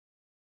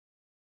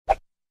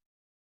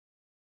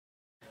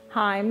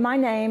Hi, my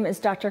name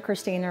is Dr.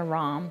 Christina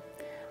Rahm.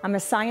 I'm a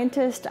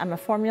scientist, I'm a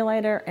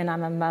formulator, and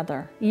I'm a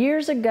mother.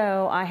 Years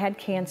ago, I had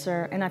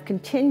cancer, and I've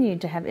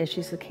continued to have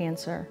issues with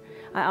cancer.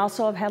 I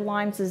also have had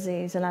Lyme's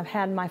disease, and I've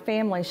had my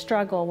family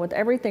struggle with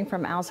everything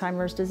from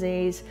Alzheimer's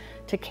disease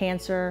to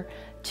cancer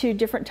to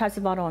different types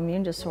of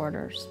autoimmune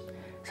disorders.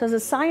 So as a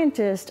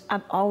scientist,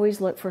 I've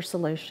always looked for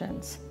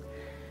solutions.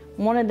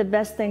 One of the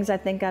best things I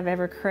think I've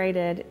ever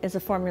created is a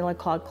formula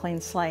called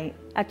Clean Slate.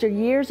 After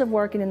years of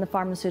working in the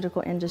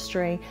pharmaceutical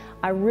industry,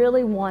 I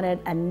really wanted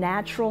a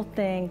natural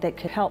thing that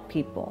could help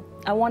people.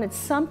 I wanted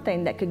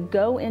something that could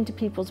go into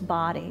people's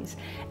bodies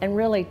and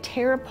really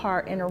tear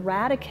apart and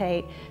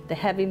eradicate the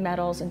heavy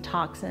metals and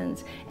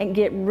toxins and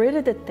get rid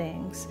of the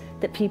things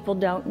that people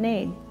don't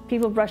need.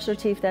 People brush their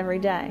teeth every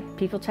day.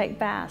 People take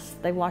baths.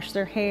 They wash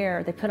their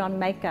hair. They put on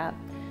makeup.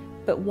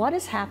 But what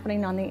is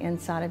happening on the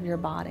inside of your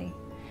body?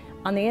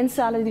 On the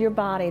inside of your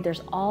body,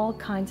 there's all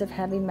kinds of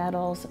heavy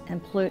metals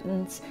and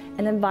pollutants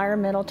and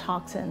environmental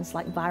toxins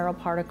like viral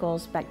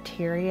particles,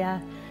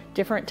 bacteria,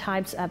 different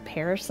types of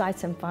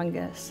parasites and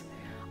fungus.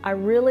 I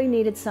really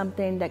needed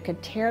something that could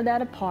tear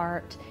that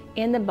apart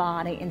in the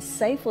body and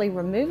safely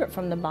remove it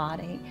from the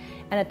body,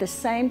 and at the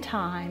same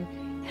time,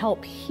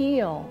 help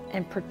heal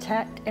and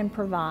protect and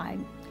provide.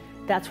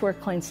 That's where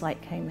Clean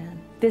Slate came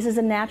in. This is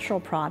a natural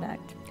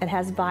product. It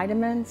has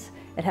vitamins,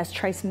 it has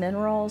trace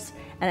minerals,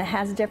 and it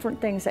has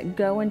different things that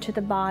go into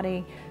the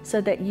body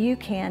so that you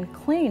can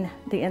clean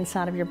the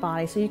inside of your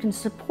body, so you can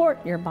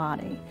support your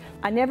body.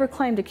 I never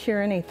claim to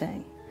cure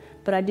anything,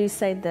 but I do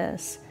say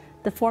this.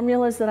 The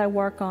formulas that I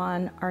work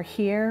on are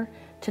here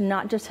to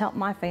not just help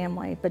my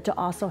family, but to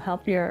also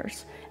help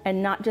yours,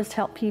 and not just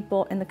help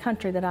people in the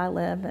country that I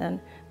live in,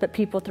 but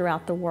people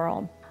throughout the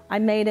world. I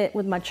made it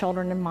with my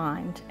children in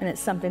mind, and it's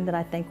something that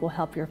I think will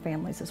help your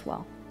families as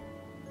well.